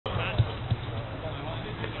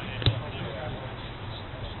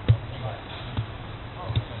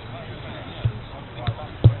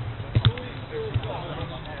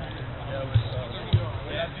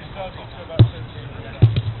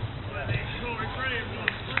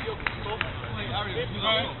So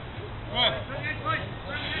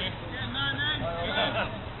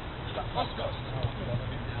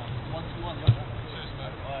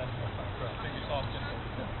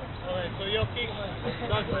your kick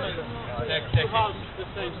doesn't matter. The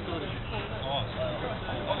same story.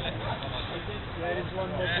 There is one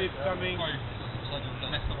more bit coming.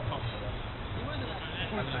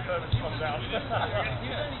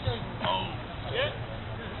 Yeah.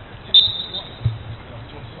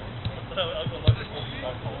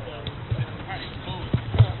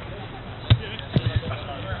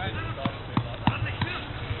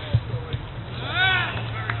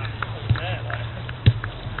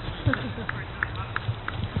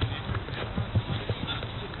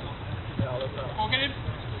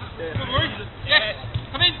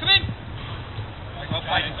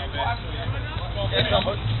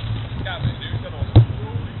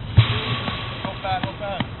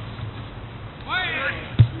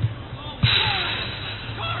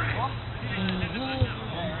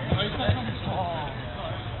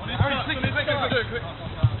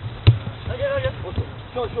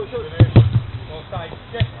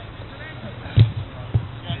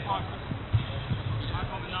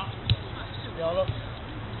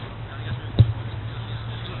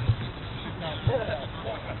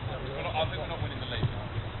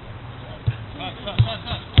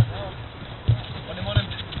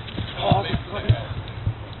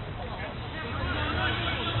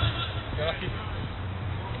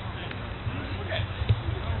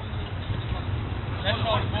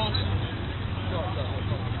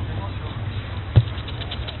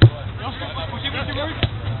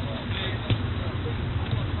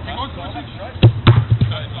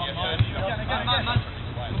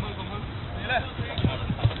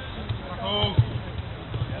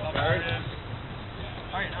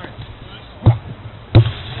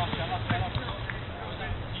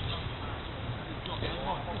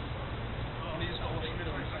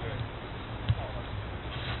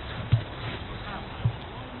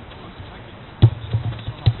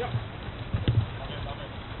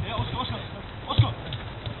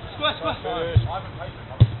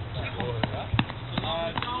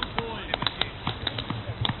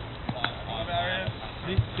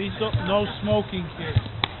 No smoking here.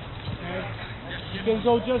 Okay? You can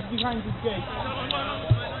go just behind this gate.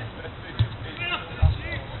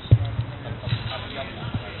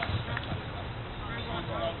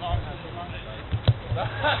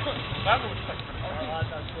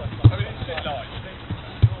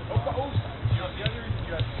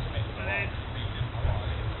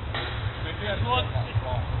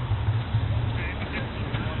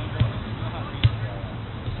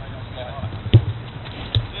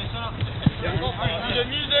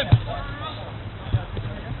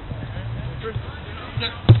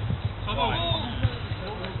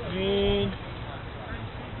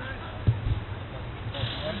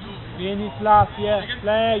 Finish last, yeah.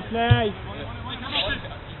 Play.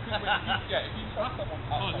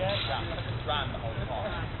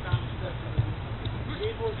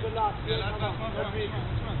 It was the last.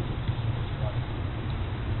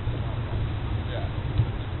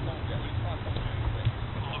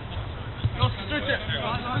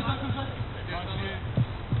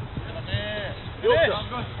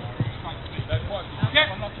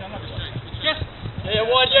 Yeah,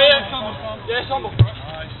 wide, yeah. Yeah, Sumble.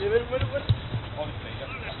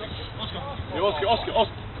 Oscar.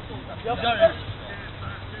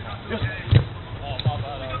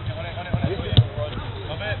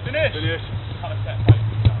 Finish.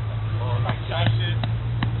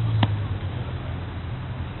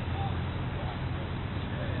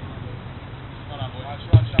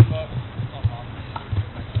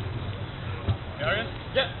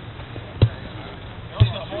 Yeah.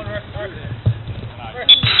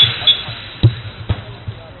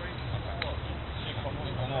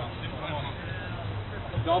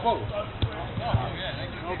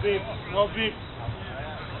 No beef.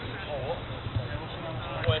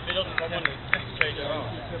 Well, if it doesn't come on, it's straight around.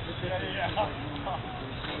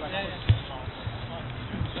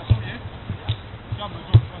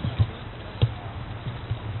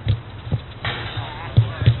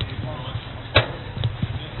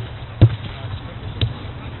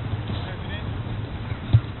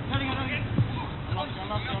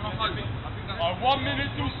 Alright, 1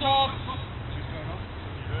 minute to start.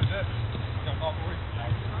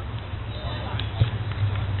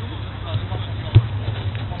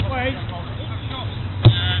 Wait.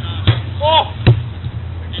 Oh!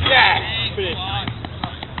 Yeah! Finish.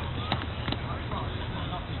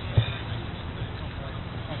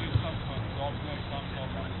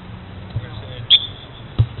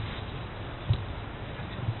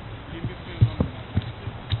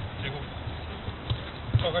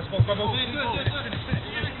 Oh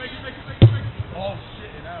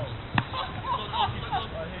shit, hell.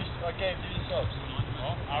 I gave you subs.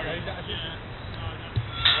 Oh, okay.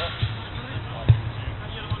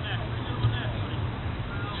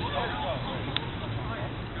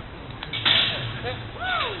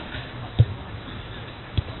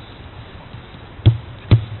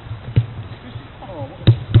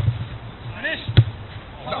 Finish?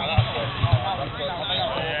 No, that's good.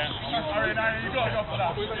 You got to go for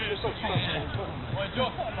that. Well,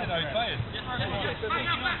 Josh, you know, he's playing.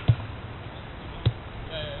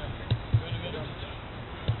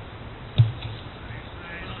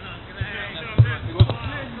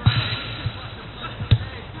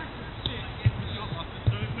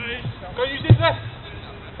 Go use this there.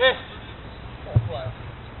 Here.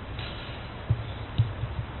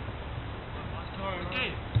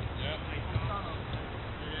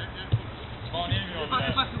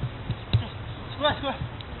 Square.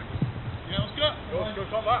 Yeah, let's go. Let's go,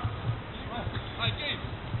 top that. Hey, Jim.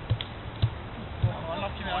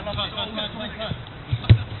 Unlucky now, unlucky.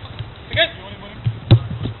 Again.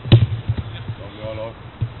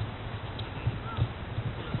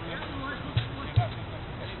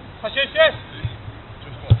 Yes.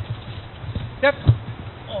 Yep.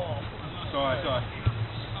 Oh. Sorry.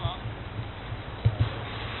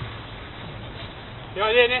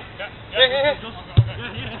 Yeah.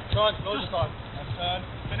 Go on, go this time. Turn.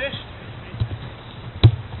 Finish.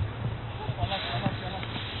 Unlucky.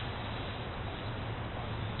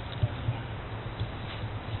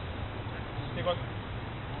 Big one.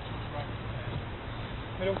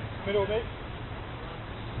 Middle, mate.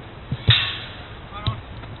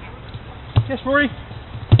 Yes, Rory.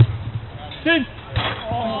 Sin.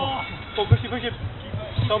 Oh, push him. Ball.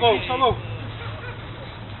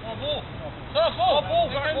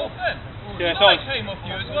 Yeah, it's on. Came off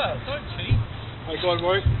you as well. Don't cheat. Right, go on,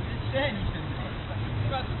 Rory. You're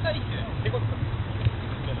about to take it.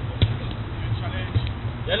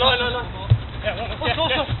 Yeah, line. Yeah.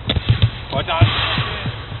 Well done.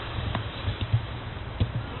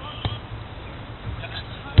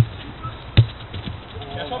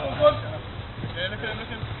 Yeah, top of one. Yeah, look at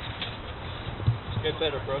him. Get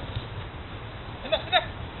better, bro. Enough.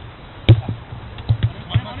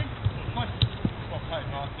 On him. Nice. Okay,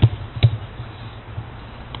 Martin.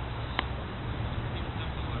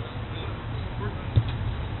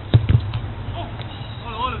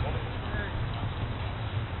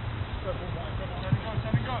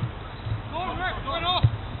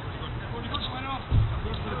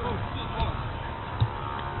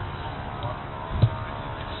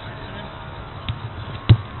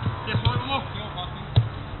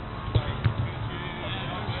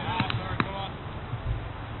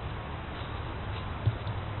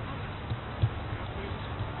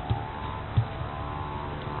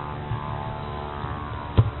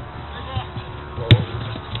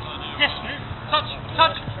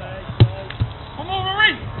 Touch. Come on,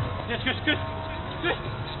 Rory. Yes, good.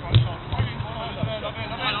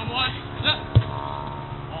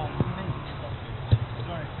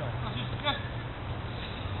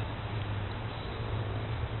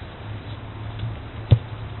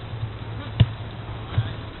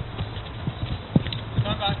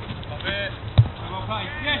 Turn back. Love it. Well played.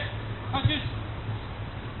 Yes. Touches.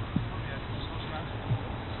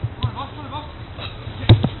 Come on, boss.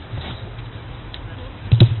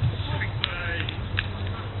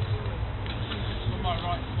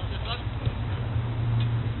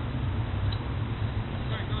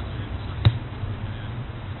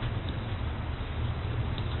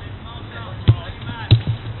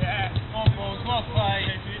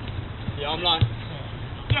 Yeah, I'm line.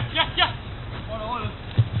 Yeah. Order.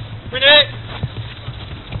 Win it!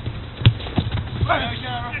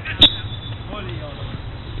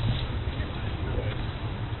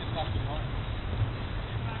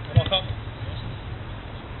 Walk up.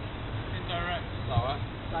 Indirect. Alright.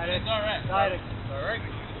 Direct.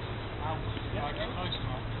 Out. Yeah, get close,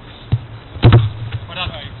 man. Well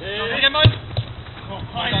done. Again, mate. Well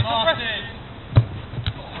done, Martin.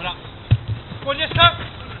 Well done. Go on, yes, sir.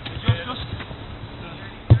 Just.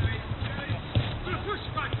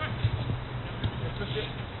 Push it.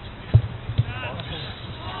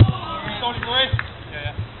 Solid, boy.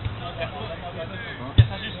 Yeah. Yes,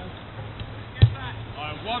 I just.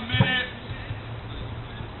 Alright, 1 minute.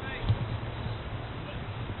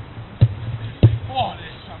 Oh,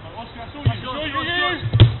 Oscar, that's all you.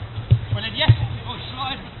 When it, yes. Oh,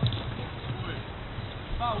 slide.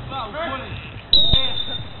 Foul, pull it.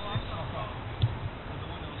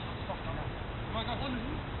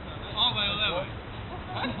 Our way or their way?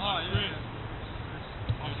 Alright, you're in.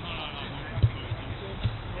 No.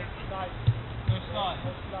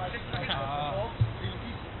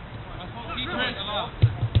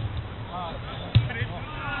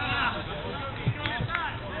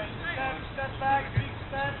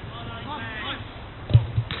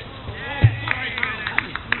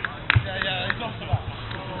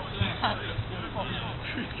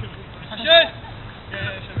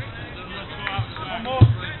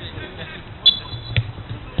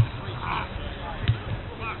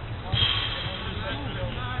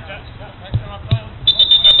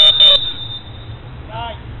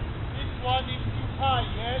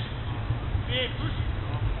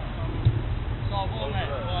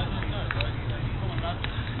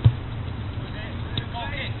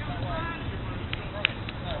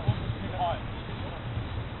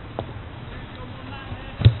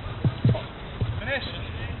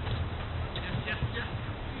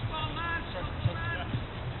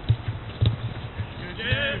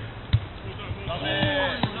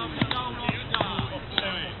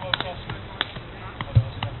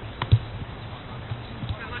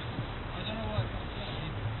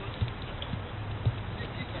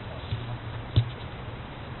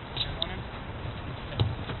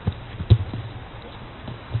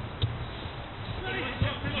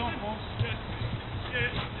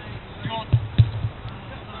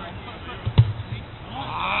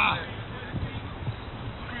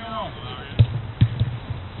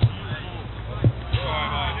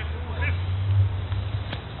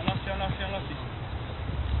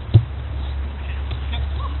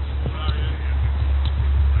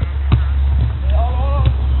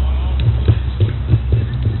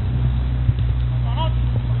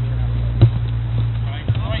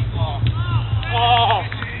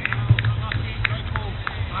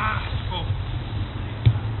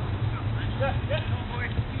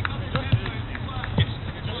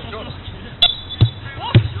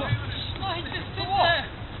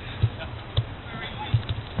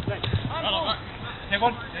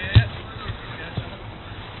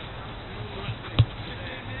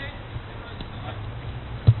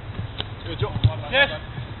 Good job. Yes.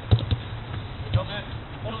 Good job there.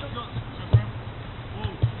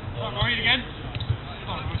 Right, Maureen again.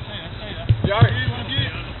 Come on, stay there. Yeah. One of you.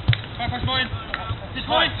 Back pass Maureen. This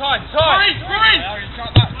Maureen. Time. Maureen.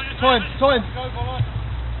 Time. Go, Bob.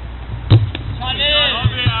 Good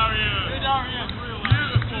Arian.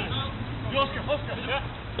 Beautiful. Oscar. Yeah.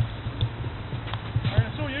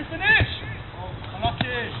 I saw you finish.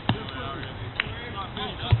 Unlucky.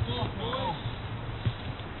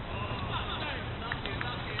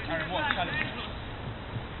 Aaron, what a challenge.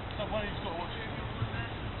 So one of you's got to watch it.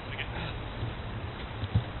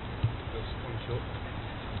 Short.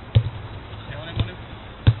 Yeah, on him.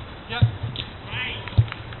 Yeah.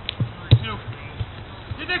 Two.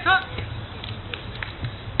 Did they cut?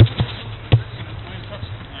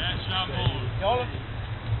 Yeah, Shamble. Koala.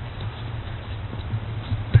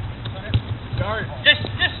 Yes.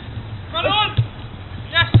 Run on.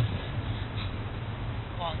 Yes.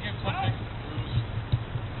 Come on, give him something.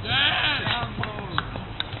 Yeah.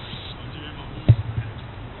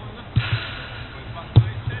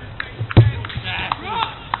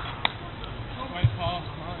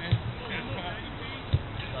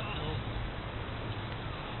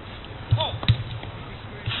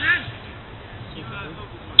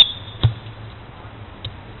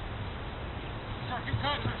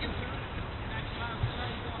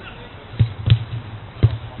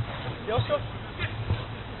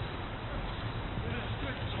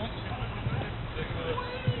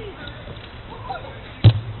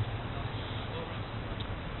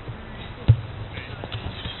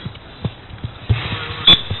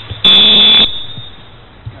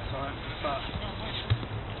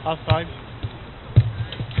 Outside.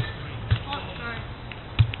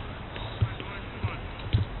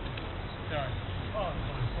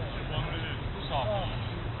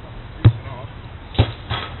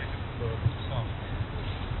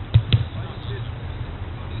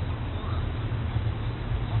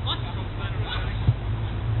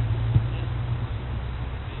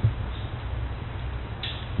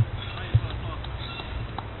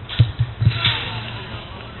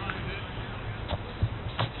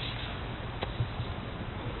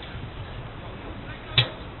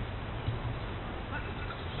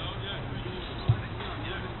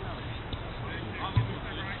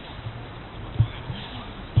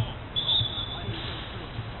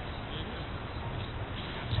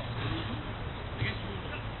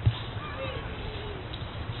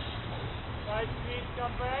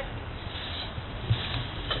 Come back.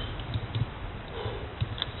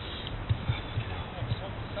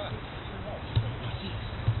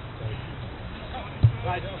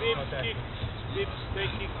 Right, Vips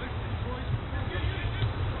taking.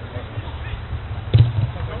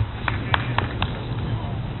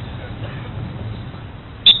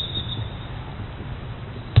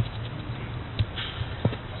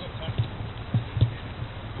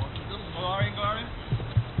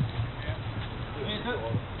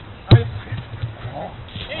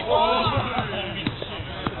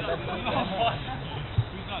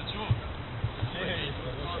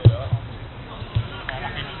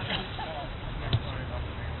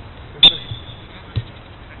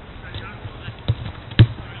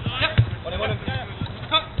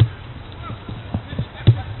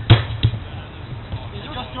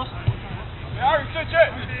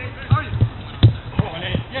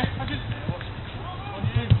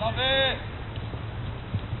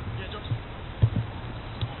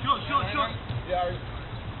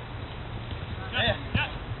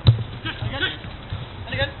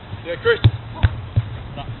 Yeah, Chris.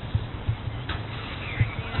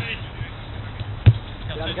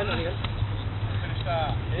 Again. Finish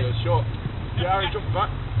that. Yeah, short. Yeah, Harry, jump back.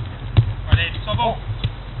 Ready, so ball.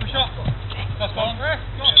 Push up. That's gone. Yeah,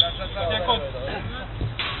 that's yeah, go on.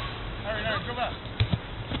 Harry, jump back.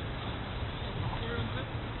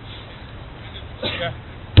 Yeah.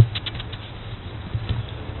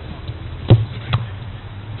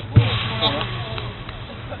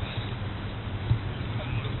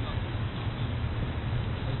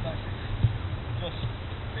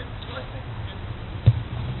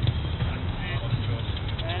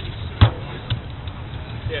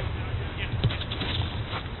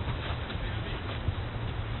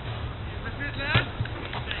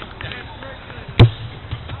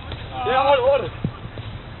 Yeah, hold it.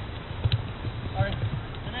 Harry,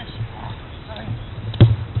 finish. Harry.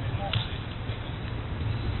 Finish.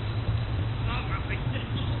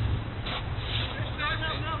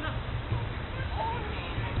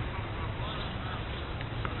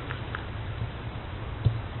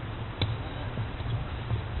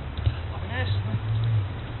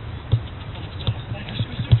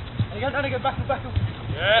 And again, back up.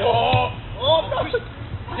 Yeah. Oh. Oh.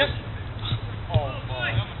 Yes. Oh.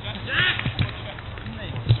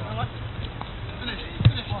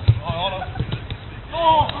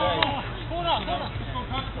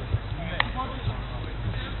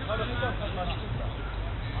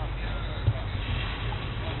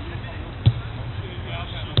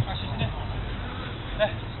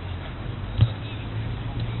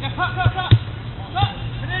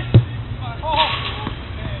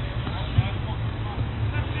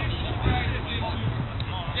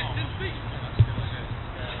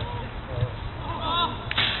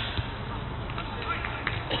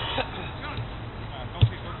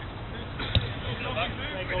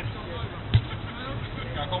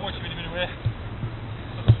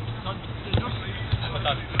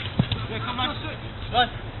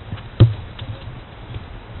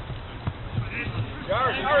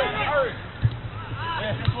 Harry.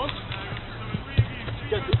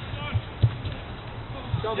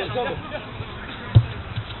 Double.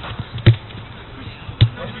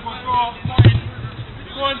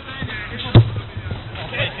 Go on.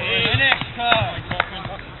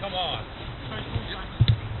 Come on.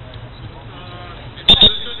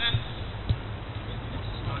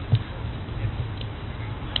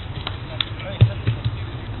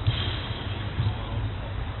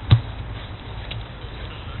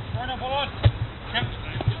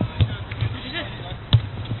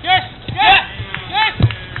 Yes!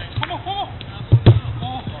 Come on!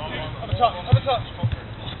 Have a touch.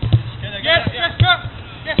 Yes, go!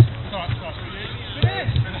 Yes!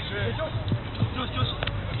 Just.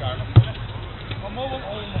 One more.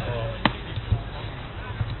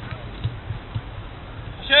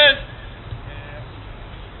 Cheers!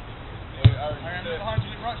 Aaron, behind you,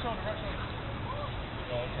 right shoulder.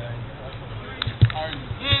 Aaron,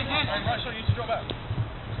 right shoulder, you need to drop back.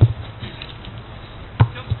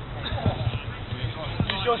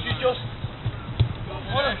 Use yours.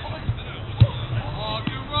 Oh,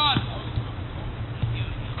 good run!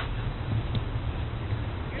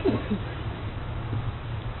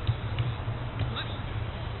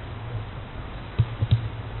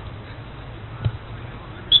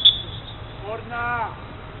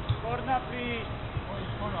 Corner, please.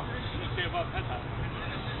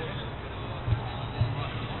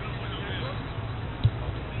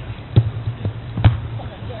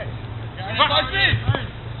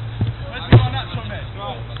 Let's go on that shot, mate.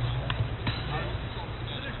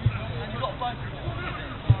 You've got to find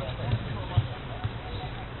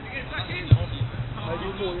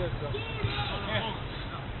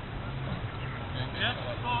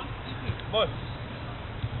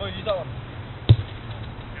Boy, use that one.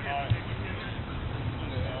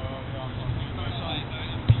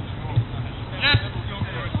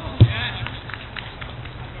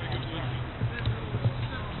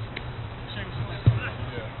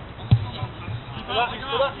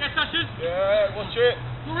 Yes, Ashes. Yeah, watch it.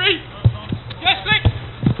 3. Yes, 6.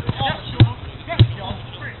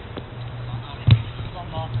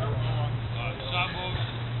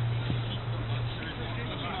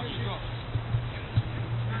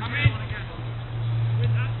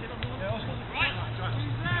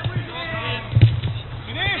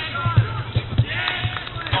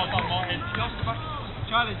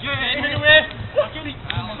 Charlie, anyway.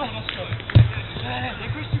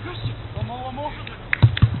 One more.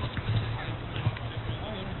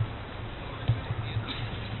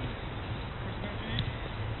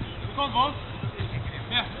 Go on.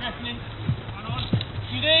 Yeah, definitely.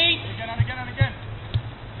 Again and again.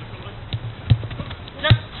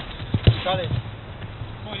 Yep. Charlie.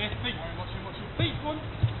 Oh, yes, feet. Watch your feet, go on.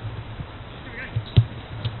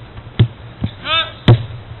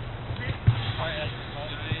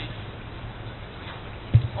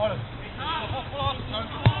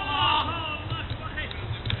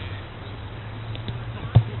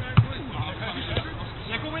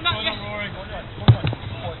 Yeah, go win that, yes.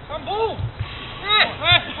 Come ball.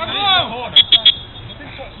 Come ball.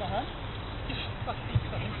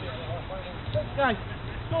 Guys,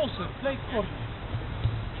 closer, play corner.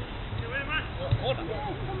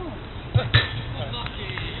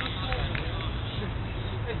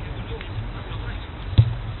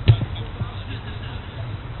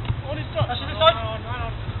 On his top. That's his side.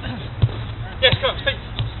 Yes, go, speak.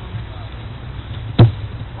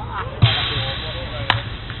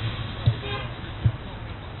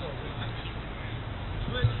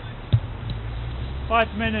 5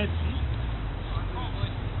 minutes.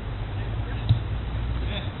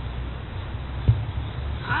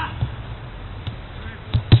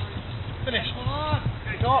 Finish.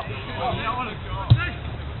 Go.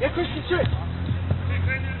 Yeah, Christian, to it.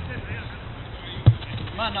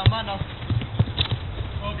 Man now.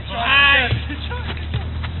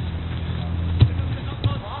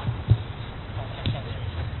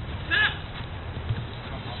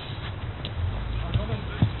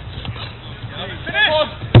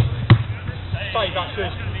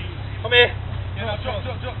 Drop.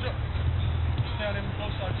 Stay on him,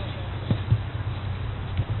 both sides.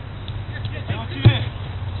 Hang on to you here.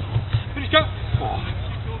 Finish, go.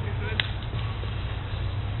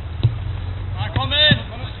 Right, come in.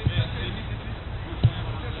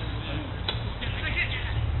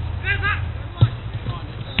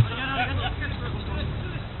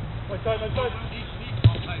 Wait, no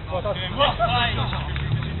side.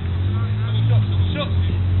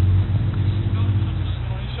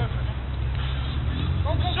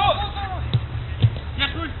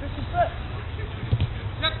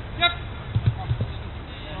 Yep.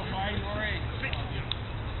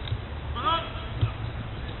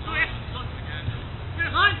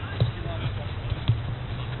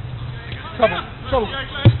 Trouble.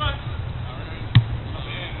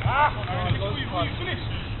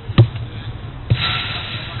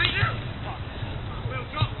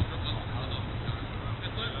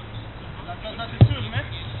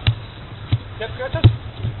 Yep, catch us.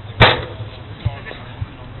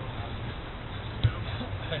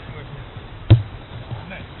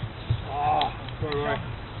 Go away.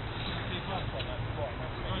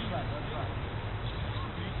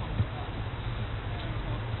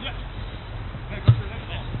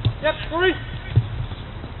 Yep, Rory.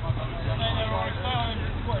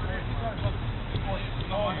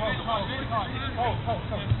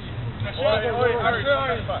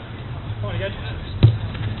 Come on again.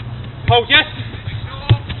 Hold, yes.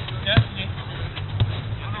 Yes.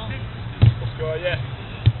 Let's go, yeah.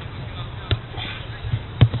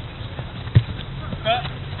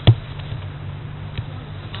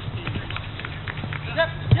 Yep.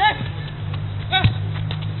 Yes. Yes.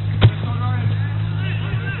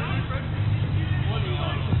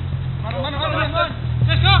 Run.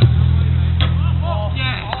 Let's go.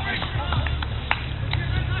 Yeah.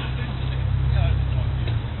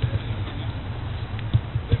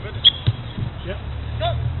 Yep. Go.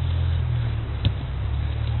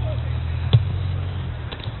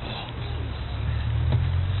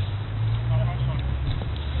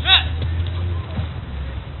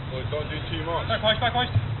 Boys, don't do too much. Back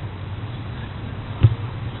hoist.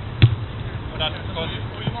 Well done. Go on.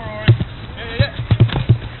 Yeah.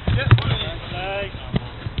 Legs.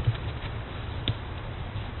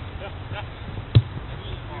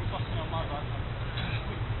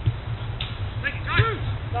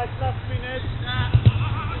 Last minute.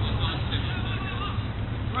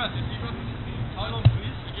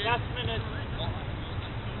 Last minute.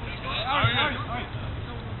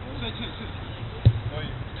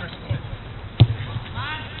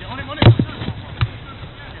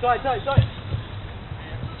 Side.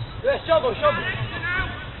 Yeah, shovel.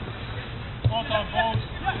 Balls on balls.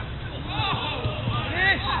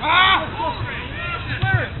 Yes.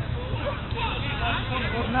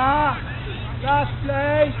 Nah. Last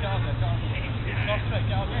play.